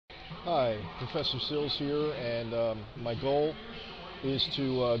Hi, Professor Sills here, and my goal is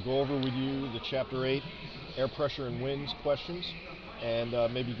to go over with you the Chapter 8 air pressure and winds questions and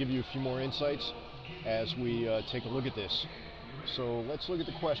maybe give you a few more insights as we take a look at this. So let's look at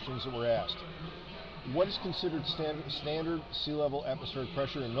the questions that were asked. What is considered standard sea level atmospheric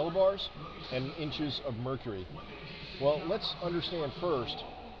pressure in millibars and inches of mercury? Well, let's understand first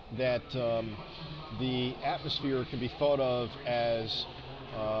that the atmosphere can be thought of as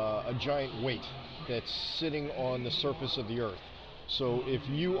a giant weight that's sitting on the surface of the Earth. So if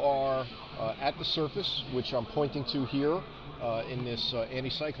you are at the surface, which I'm pointing to here in this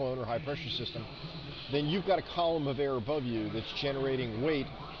anticyclone or high pressure system, then you've got a column of air above you that's generating weight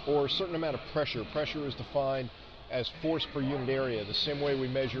or a certain amount of pressure. Pressure is defined as force per unit area, the same way we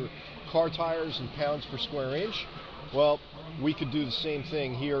measure car tires in pounds per square inch. Well, we could do the same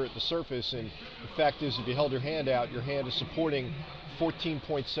thing here at the surface, and the fact is, if you held your hand out, your hand is supporting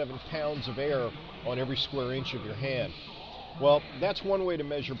 14.7 pounds of air on every square inch of your hand. Well, that's one way to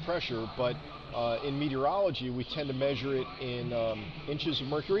measure pressure, but in meteorology, we tend to measure it in inches of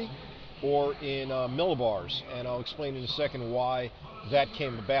mercury or in millibars, and I'll explain in a second why that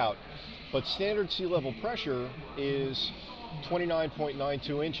came about. But standard sea level pressure is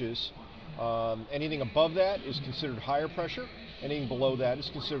 29.92 inches. Anything above that is considered higher pressure. Anything below that is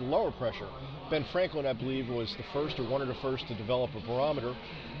considered lower pressure. Ben Franklin, I believe, was the first or one of the first to develop a barometer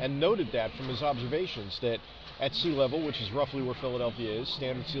and noted that from his observations that at sea level, which is roughly where Philadelphia is,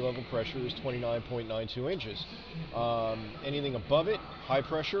 standard sea level pressure is 29.92 inches. Anything above it, high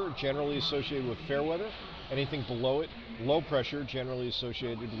pressure, generally associated with fair weather. Anything below it, low pressure, generally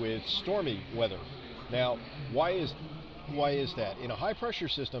associated with stormy weather. Now, why is that? In a high pressure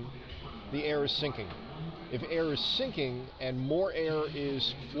system, the air is sinking. If air is sinking and more air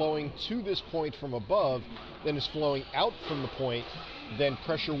is flowing to this point from above than is flowing out from the point, then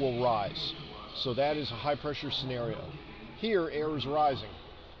pressure will rise. So that is a high pressure scenario. Here, air is rising.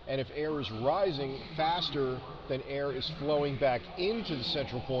 And if air is rising faster than air is flowing back into the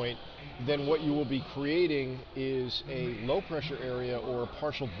central point, then what you will be creating is a low pressure area or a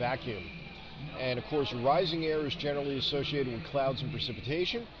partial vacuum. And of course, rising air is generally associated with clouds and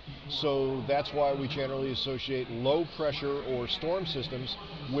precipitation, so that's why we generally associate low pressure or storm systems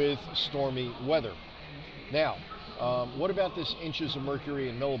with stormy weather. Now, what about this inches of mercury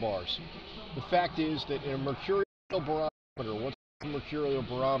in millibars? The fact is that in a mercurial barometer, what's a mercurial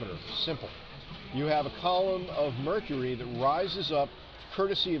barometer? Simple. You have a column of mercury that rises up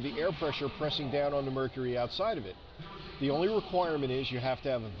courtesy of the air pressure pressing down on the mercury outside of it. The only requirement is you have to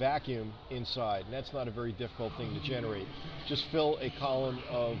have a vacuum inside, and that's not a very difficult thing to generate. Just fill a column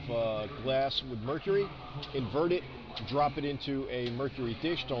of glass with mercury, invert it, drop it into a mercury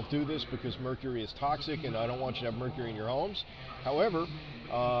dish. Don't do this because mercury is toxic and I don't want you to have mercury in your homes. However,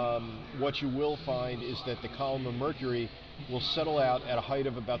 what you will find is that the column of mercury will settle out at a height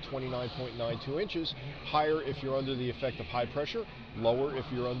of about 29.92 inches, higher if you're under the effect of high pressure, lower if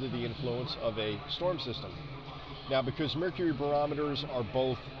you're under the influence of a storm system. Now, because mercury barometers are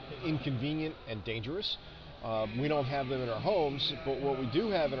both inconvenient and dangerous, we don't have them in our homes, but what we do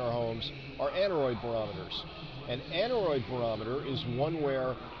have in our homes are aneroid barometers. An aneroid barometer is one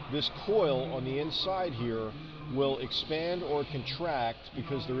where this coil on the inside here will expand or contract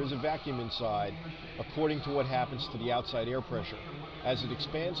because there is a vacuum inside according to what happens to the outside air pressure. As it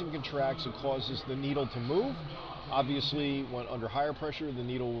expands and contracts, it causes the needle to move. Obviously, when under higher pressure, the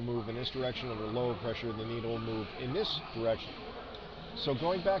needle will move in this direction. Under lower pressure, the needle will move in this direction. So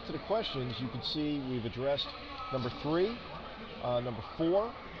going back to the questions, you can see we've addressed number 3, number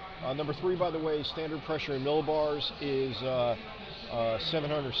 4. Number 3, by the way, standard pressure in millibars is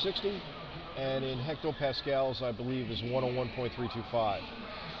 760, and in hectopascals, I believe, is 101.325.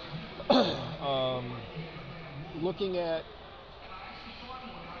 Looking at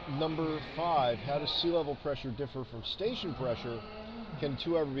number 5, how does sea level pressure differ from station pressure? Can the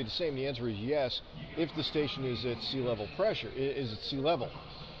two ever be the same? The answer is yes, if the station is at sea level pressure, is at sea level.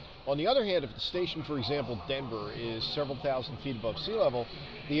 On the other hand, if the station, for example, Denver, is several thousand feet above sea level,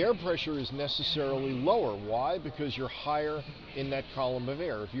 the air pressure is necessarily lower. Why? Because you're higher in that column of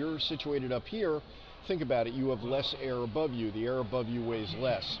air. If you're situated up here, think about it, you have less air above you. The air above you weighs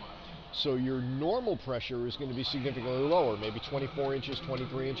less. So your normal pressure is going to be significantly lower, maybe 24 inches,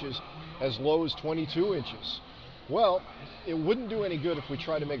 23 inches, as low as 22 inches. Well, it wouldn't do any good if we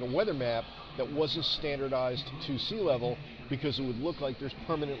tried to make a weather map that wasn't standardized to sea level, because it would look like there's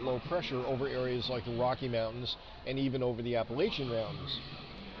permanent low pressure over areas like the Rocky Mountains and even over the Appalachian Mountains.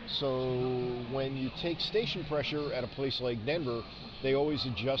 So when you take station pressure at a place like Denver, they always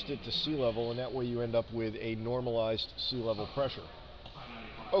adjust it to sea level, and that way you end up with a normalized sea level pressure.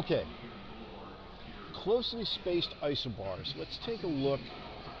 Okay, closely spaced isobars. Let's take a look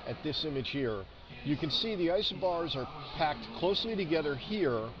at this image here. You can see the isobars are packed closely together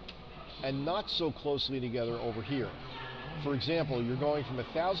here and not so closely together over here. For example, you're going from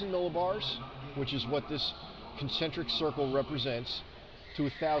 1,000 millibars, which is what this concentric circle represents, to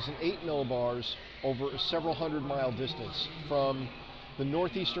 1,008 millibars over a several hundred-mile distance from the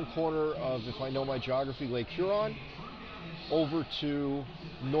northeastern corner of, if I know my geography, Lake Huron, over to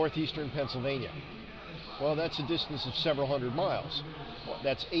northeastern Pennsylvania. Well, that's a distance of several hundred miles. Well,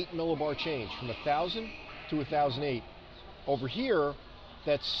 that's 8 millibar change from 1,000 to 1,008. Over here,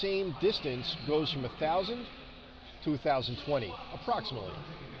 that same distance goes from 1,000 to 1,020, approximately.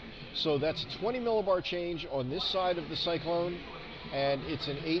 So that's a 20 millibar change on this side of the cyclone, and it's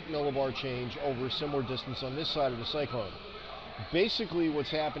an 8 millibar change over a similar distance on this side of the cyclone. Basically,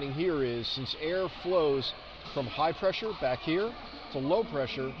 what's happening here is, since air flows from high pressure back here to low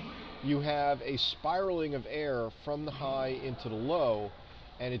pressure, you have a spiraling of air from the high into the low,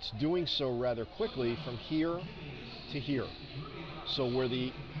 and it's doing so rather quickly from here to here. So where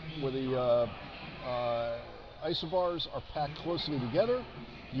the isobars are packed closely together,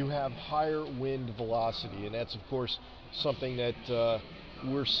 you have higher wind velocity, and that's of course something that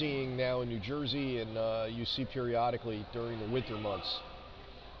we're seeing now in New Jersey, and you see periodically during the winter months.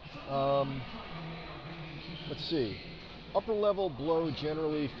 Let's see. Upper level blow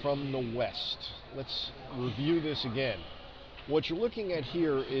generally from the west. Let's review this again. What you're looking at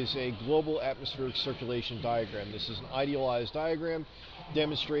here is a global atmospheric circulation diagram. This is an idealized diagram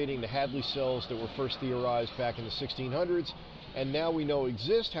demonstrating the Hadley cells that were first theorized back in the 1600s, and now we know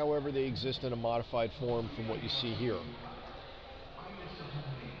exist. However, they exist in a modified form from what you see here.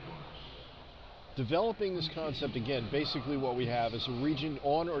 Developing this concept again, basically what we have is a region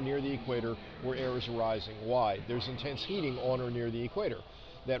on or near the equator where air is rising. Why? There's intense heating on or near the equator.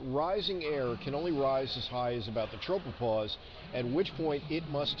 That rising air can only rise as high as about the tropopause, at which point it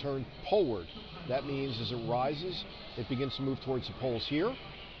must turn poleward. That means as it rises, it begins to move towards the poles here.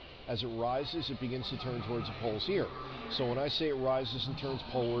 As it rises, it begins to turn towards the poles here. So when I say it rises and turns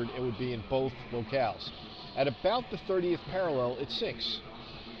poleward, it would be in both locales. At about the 30th parallel, it sinks.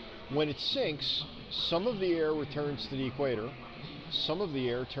 When it sinks, some of the air returns to the equator, some of the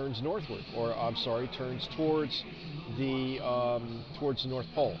air turns northward, or I'm sorry, turns towards the North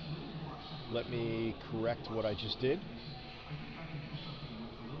Pole. Let me correct what I just did.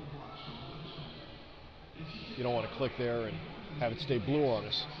 You don't want to click there and have it stay blue on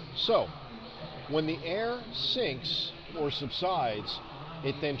us. So, when the air sinks or subsides,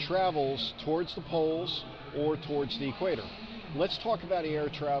 it then travels towards the poles or towards the equator. Let's talk about air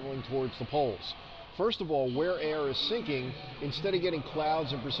traveling towards the poles. First of all, where air is sinking, instead of getting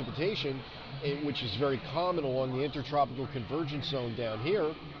clouds and precipitation, which is very common along the intertropical convergence zone down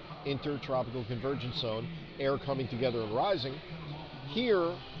here, intertropical convergence zone, air coming together and rising,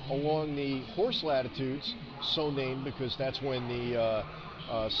 here along the horse latitudes, so named because that's when the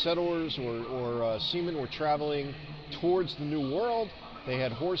settlers or seamen were traveling towards the New World. They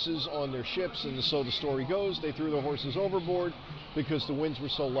had horses on their ships, and so the story goes, they threw the horses overboard because the winds were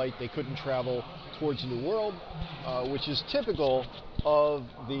so light they couldn't travel towards the New World, which is typical of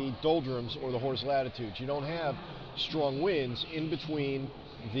the doldrums or the horse latitudes. You don't have strong winds in between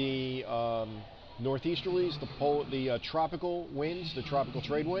the northeasterlies, the tropical winds, the tropical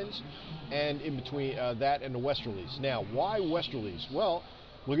trade winds, and in between that and the westerlies. Now, why westerlies? Well,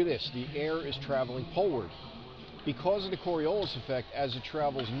 look at this. The air is traveling poleward. Because of the Coriolis effect, as it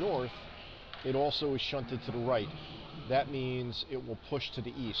travels north, it also is shunted to the right. That means it will push to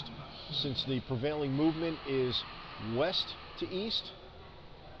the east. Since the prevailing movement is west to east,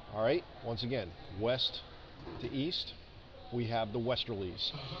 all right, once again, west to east, we have the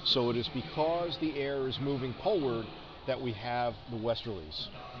westerlies. So it is because the air is moving poleward that we have the westerlies.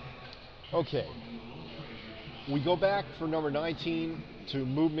 Okay, we go back for number 19 to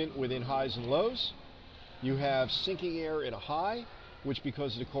movement within highs and lows. You have sinking air in a high, which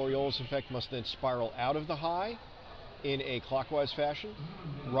because of the Coriolis effect must then spiral out of the high in a clockwise fashion.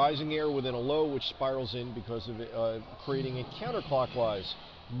 Rising air within a low, which spirals in because of creating a counterclockwise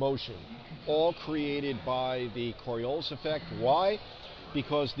motion, all created by the Coriolis effect. Why?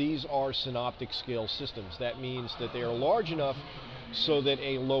 Because these are synoptic scale systems. That means that they are large enough so that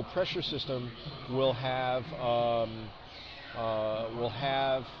a low pressure system will have what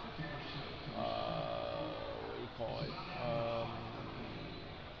do you call it?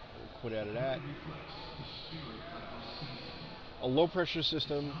 We'll put out of that. A low pressure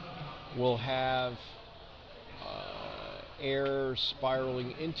system will have air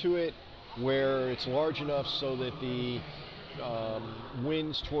spiraling into it where it's large enough so that the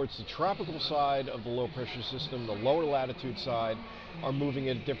winds towards the tropical side of the low pressure system, the lower latitude side, are moving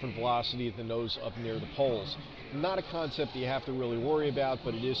at a different velocity than those up near the poles. Not a concept that you have to really worry about,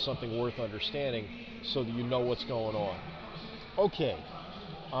 but it is something worth understanding so that you know what's going on. Okay,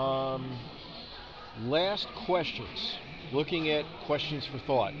 last questions. Looking at questions for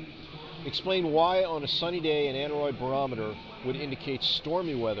thought. Explain why on a sunny day an aneroid barometer would indicate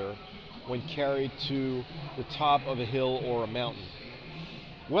stormy weather when carried to the top of a hill or a mountain.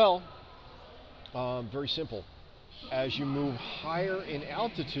 Well, very simple. As you move higher in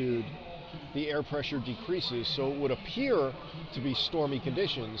altitude, the air pressure decreases, so it would appear to be stormy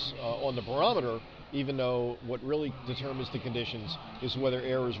conditions on the barometer, even though what really determines the conditions is whether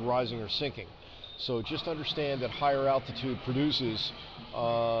air is rising or sinking. So just understand that higher altitude produces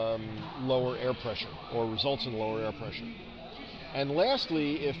lower air pressure, or results in lower air pressure. And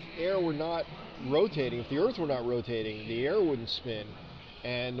lastly, if air were not rotating, if the Earth were not rotating, the air wouldn't spin,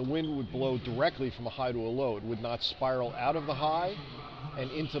 and the wind would blow directly from a high to a low. It would not spiral out of the high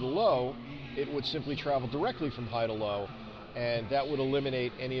and into the low. It would simply travel directly from high to low, and that would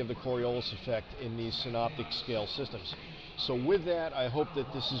eliminate any of the Coriolis effect in these synoptic scale systems. So with that, I hope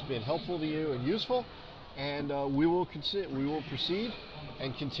that this has been helpful to you and useful, and we will proceed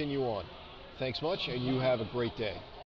and continue on. Thanks much, and you have a great day.